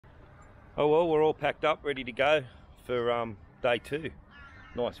Oh well, we're all packed up, ready to go for day 2.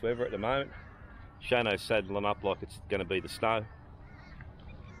 Nice weather at the moment. Shano's saddling up like it's going to be the snow.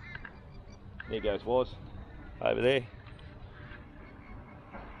 There goes Woz, over there.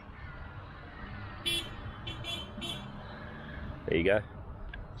 There you go.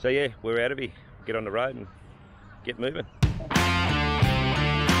 So yeah, we're out of here. Get on the road and get moving.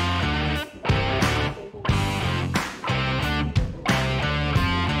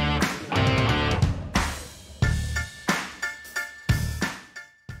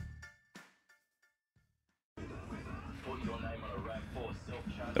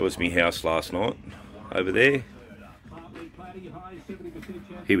 That was my house last night, over there.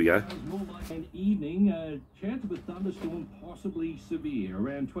 Here we go. An evening, chance of a thunderstorm, possibly severe.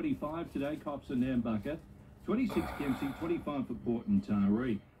 Around 25 today, Cops and Nambucca. 26 Kempsey, 25 for Port and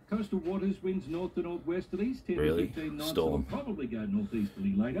Taree. Coastal waters, winds north to northwesterlies, 10 Really? to 15 knots. Storm. Will probably go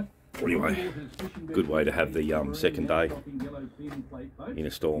northeasterly later. Anyway, good way to have the second day in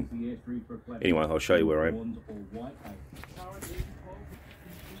a storm. Anyway, I'll show you where I am.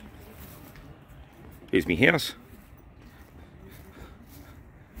 Here's my house.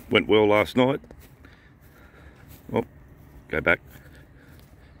 Went well last night. Oh, go back.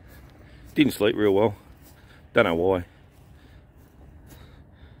 Didn't sleep real well. Don't know why.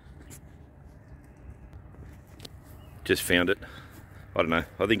 Just found it. I don't know.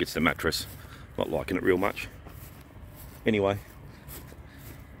 I think it's the mattress. Not liking it real much. Anyway,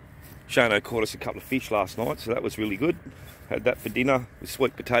 Shano caught us a couple of fish last night, so that was really good. Had that for dinner with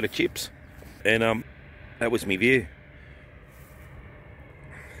sweet potato chips. And that was my view.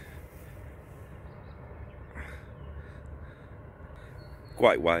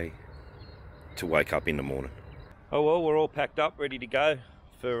 Great way to wake up in the morning. Oh well, we're all packed up, ready to go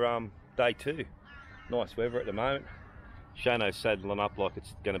for day 2. Nice weather at the moment. Shano's saddling up like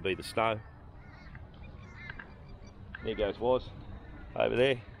it's going to be the snow. There goes Woz, over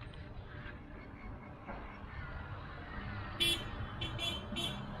there.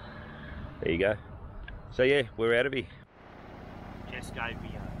 There you go. So yeah, we're out of here. Jess gave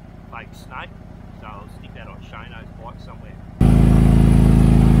me a fake snake, so I'll stick that on Shano's bike somewhere.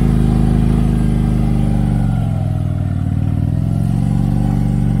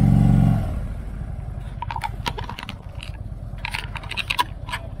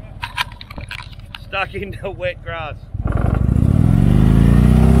 Stuck into wet grass.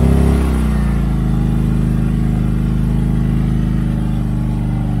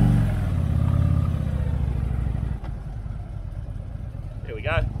 There we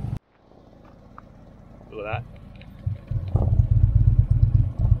go. Look at that.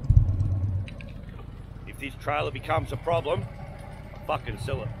 If this trailer becomes a problem, I'll fucking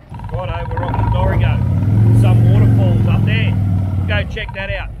sell it. Righto, we're off to Dorigo. Some waterfalls up there. Go check that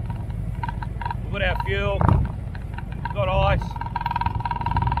out. We've got our fuel, got ice.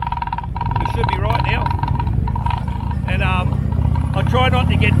 We should be right now. And I'll try not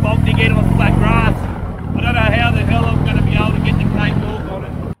to get bogged again on flat grass. I don't know how the hell I'm going to be able to get the cakewalk on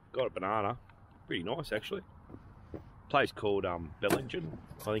it. Got a banana, pretty nice actually. Place called Bellingen,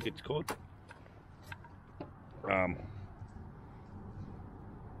 I think it's called.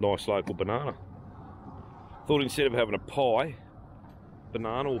 Nice local banana. Thought instead of having a pie,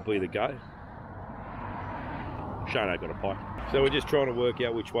 banana will be the go. Shano got a pie. So we're just trying to work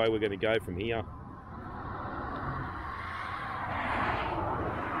out which way we're going to go from here.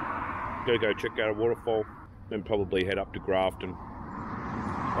 Go check out a waterfall, then probably head up to Grafton,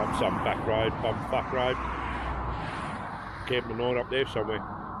 up some back road, bumfuck road. Camp the night up there somewhere.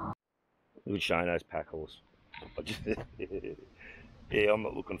 Look at Shano's pack horse. Yeah, I'm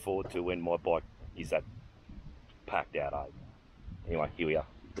not looking forward to when my bike is that packed out, eh? Anyway, here we are.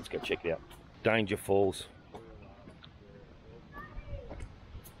 Let's go check it out. Danger Falls.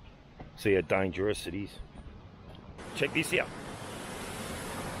 See how dangerous it is. Check this out.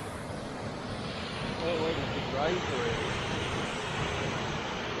 Well, we're going to be brave for it.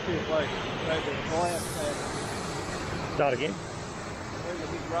 See if I grab the kayak and... Start again. We're going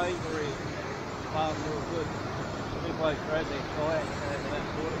to be brave for it. Farm real good. See if I grab the kayak and that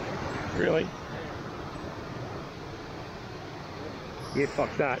water. Really? Yeah,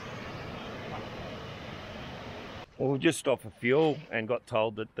 fuck that. Well, we've just stopped for fuel and got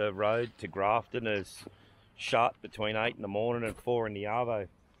told that the road to Grafton is shut between 8 in the morning and 4 in the arvo.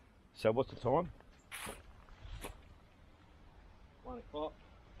 So what's the time? 1 o'clock.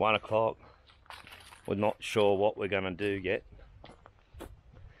 1 o'clock. We're not sure what we're going to do yet.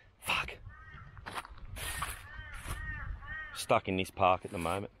 Fuck. Stuck in this park at the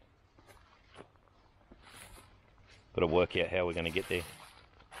moment. Got to work out how we're going to get there.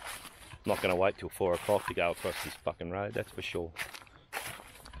 I'm not going to wait till 4 o'clock to go across this fucking road, that's for sure.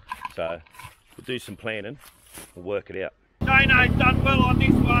 So, we'll do some planning, we'll work it out. Dano's done well on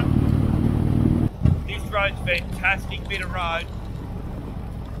this one. This road's fantastic bit of road.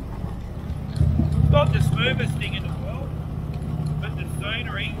 Not the smoothest thing in the world, but the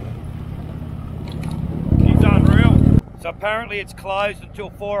scenery is unreal. So apparently it's closed until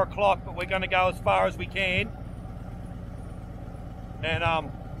 4 o'clock, but we're going to go as far as we can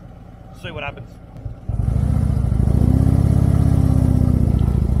and see what happens.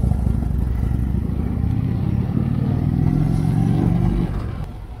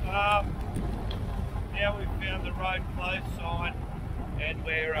 Now we've found the road closed sign and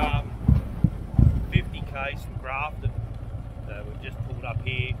we're 50 k's from Grafton. So we've just pulled up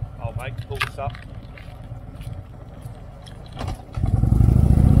here. Old mate's pulled us up.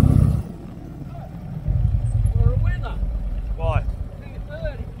 We're a winner. Why?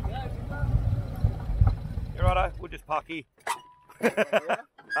 2:30. You're righto, we'll just park here. Hey?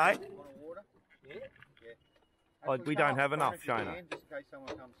 Want water? Yeah. Oh, we don't have enough, Shona. Just in case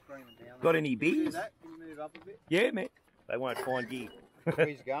someone comes screaming down. Got any beers? Can you move up a bit? Yeah, mate. They won't find you. Where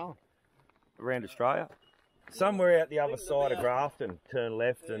he's going? Around Australia. Somewhere out the other side of Grafton, turn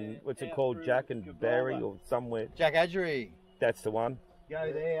left and what's it called, Jack and Barry or somewhere. Jack Adgery. That's the one.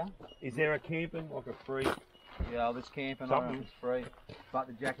 Go there. Is there a camping, like a free? Yeah, well, there's camping. I don't know if it's free. But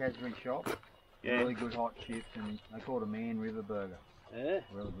the Jack Adgery shop, Yeah. really good hot chips, and they call it a Man River Burger. Yeah.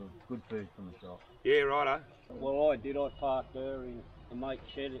 Really good. Good food from the shop. Yeah, righto. Well, I did. I parked there in a mate's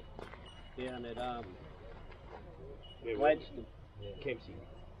shed down at Gladstone. Kempsey.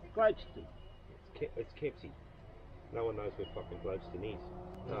 Gladstone. It's Kempsey. No one knows where fucking Gladstone is.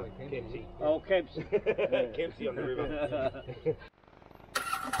 No, Kempsey. Oh, Kempsey. Kempsey on the river.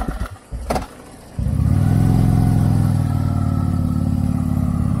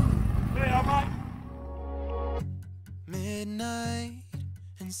 Midnight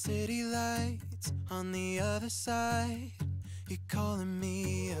and city lights on the other side. You're calling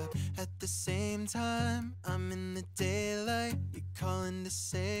me up at the same time. I'm in the daylight. You're calling to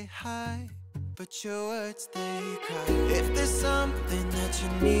say hi, but your words, they cry. If there's something that you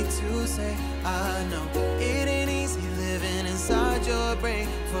need to say, I know it ain't easy living inside your brain,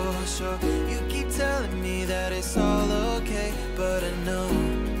 for sure. You keep telling me that it's all okay, but I know,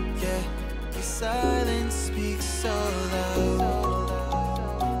 yeah, your silence speaks so loud.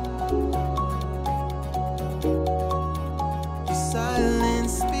 Your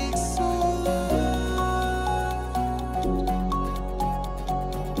silence speaks so loud,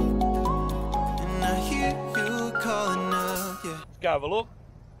 and I hear you calling out, yeah. Let's go have a look.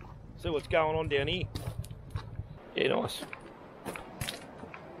 See what's going on down here. Yeah, nice.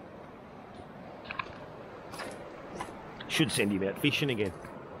 Should send him out fishing again.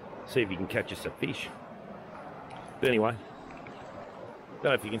 See if he can catch us a fish. But anyway,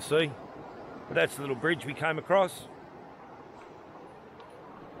 don't know if you can see, but that's the little bridge we came across.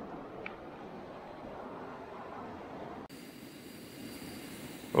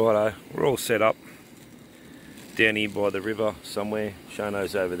 Righto, we're all set up down here by the river somewhere.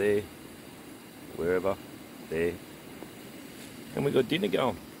 Shano's over there, wherever, there. And we've got dinner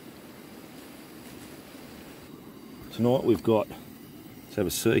going. Tonight we've got, let's have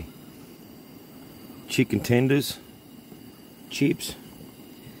a see, chicken tenders, chips,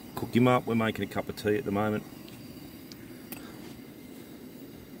 cook him up. We're making a cup of tea at the moment.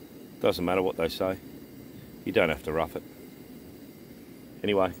 Doesn't matter what they say, you don't have to rough it.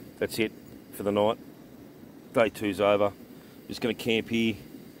 Anyway, that's it for the night. Day 2's over. Just going to camp here.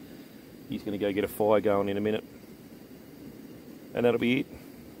 He's going to go get a fire going in a minute. And that'll be it.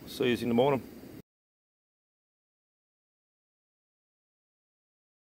 See you in the morning.